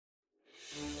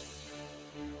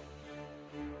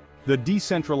The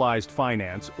decentralized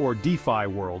finance, or DeFi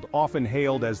world, often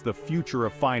hailed as the future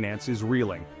of finance, is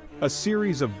reeling. A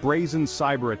series of brazen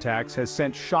cyberattacks has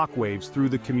sent shockwaves through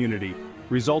the community,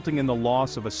 resulting in the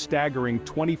loss of a staggering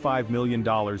 $25 million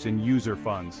in user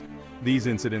funds. These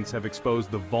incidents have exposed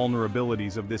the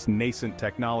vulnerabilities of this nascent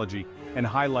technology and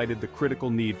highlighted the critical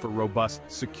need for robust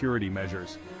security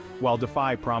measures. While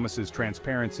DeFi promises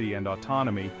transparency and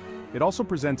autonomy, it also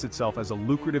presents itself as a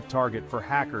lucrative target for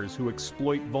hackers who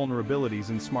exploit vulnerabilities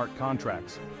in smart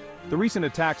contracts. The recent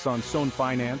attacks on Sonne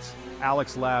Finance,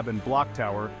 Alex Lab, and Block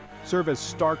Tower serve as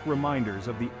stark reminders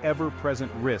of the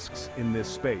ever-present risks in this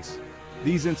space.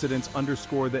 These incidents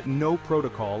underscore that no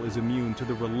protocol is immune to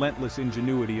the relentless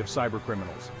ingenuity of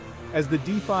cybercriminals. As the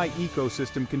DeFi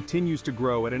ecosystem continues to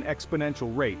grow at an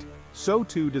exponential rate, so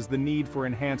too does the need for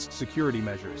enhanced security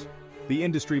measures. The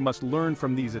industry must learn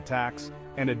from these attacks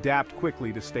and adapt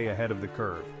quickly to stay ahead of the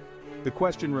curve. The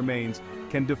question remains,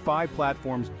 can DeFi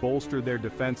platforms bolster their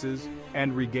defenses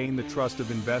and regain the trust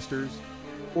of investors?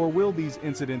 Or will these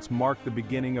incidents mark the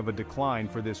beginning of a decline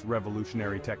for this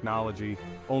revolutionary technology?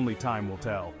 Only time will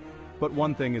tell. But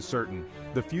one thing is certain,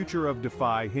 the future of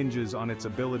DeFi hinges on its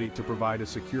ability to provide a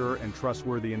secure and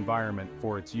trustworthy environment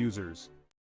for its users.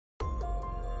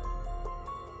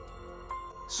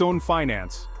 Sonne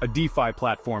Finance, a DeFi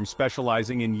platform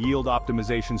specializing in yield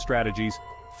optimization strategies,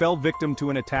 fell victim to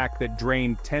an attack that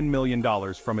drained $10 million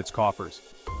from its coffers.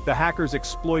 The hackers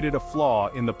exploited a flaw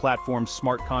in the platform's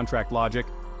smart contract logic,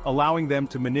 allowing them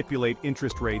to manipulate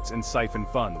interest rates and siphon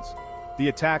funds. The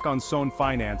attack on Sonne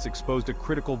Finance exposed a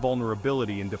critical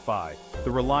vulnerability in DeFi,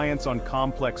 the reliance on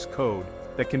complex code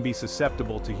that can be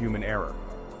susceptible to human error.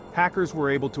 Hackers were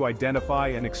able to identify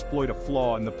and exploit a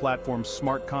flaw in the platform's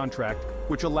smart contract,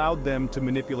 which allowed them to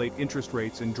manipulate interest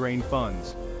rates and drain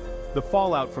funds. The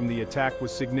fallout from the attack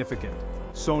was significant.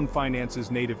 Sonne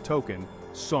Finance's native token,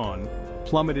 Sonne,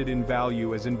 plummeted in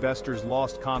value as investors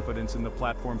lost confidence in the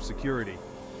platform's security.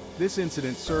 This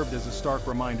incident served as a stark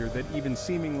reminder that even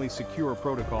seemingly secure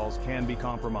protocols can be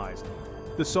compromised.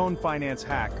 The Sonne Finance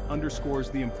hack underscores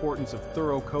the importance of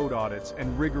thorough code audits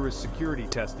and rigorous security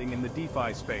testing in the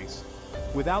DeFi space.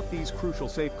 Without these crucial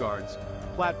safeguards,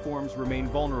 platforms remain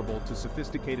vulnerable to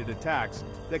sophisticated attacks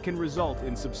that can result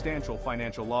in substantial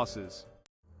financial losses.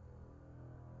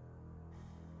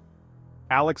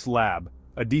 Alex Lab,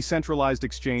 a decentralized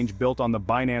exchange built on the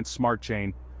Binance Smart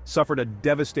Chain, suffered a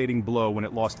devastating blow when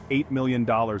it lost $8 million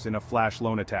in a flash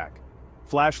loan attack.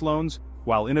 Flash loans,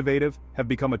 while innovative, have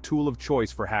become a tool of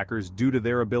choice for hackers due to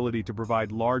their ability to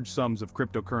provide large sums of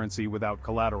cryptocurrency without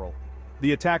collateral.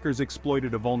 The attackers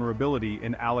exploited a vulnerability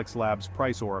in Alex Lab's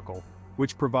price oracle,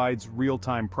 which provides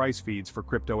real-time price feeds for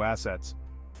crypto assets.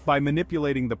 By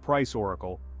manipulating the price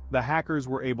oracle, the hackers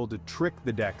were able to trick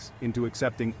the DEXs into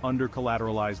accepting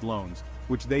under-collateralized loans,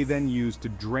 which they then used to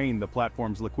drain the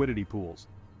platform's liquidity pools.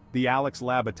 The Alex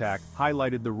Lab attack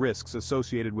highlighted the risks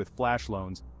associated with flash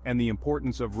loans and the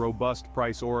importance of robust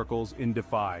price oracles in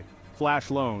DeFi.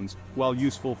 Flash loans, while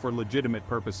useful for legitimate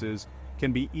purposes,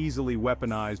 can be easily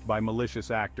weaponized by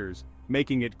malicious actors,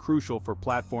 making it crucial for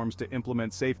platforms to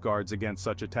implement safeguards against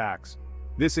such attacks.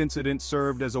 This incident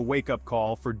served as a wake-up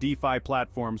call for DeFi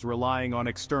platforms relying on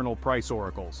external price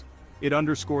oracles. It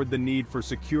underscored the need for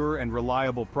secure and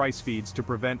reliable price feeds to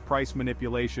prevent price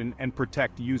manipulation and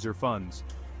protect user funds.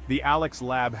 The Alex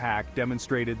Lab hack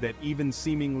demonstrated that even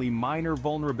seemingly minor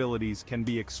vulnerabilities can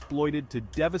be exploited to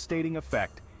devastating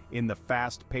effect in the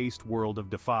fast-paced world of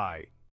DeFi.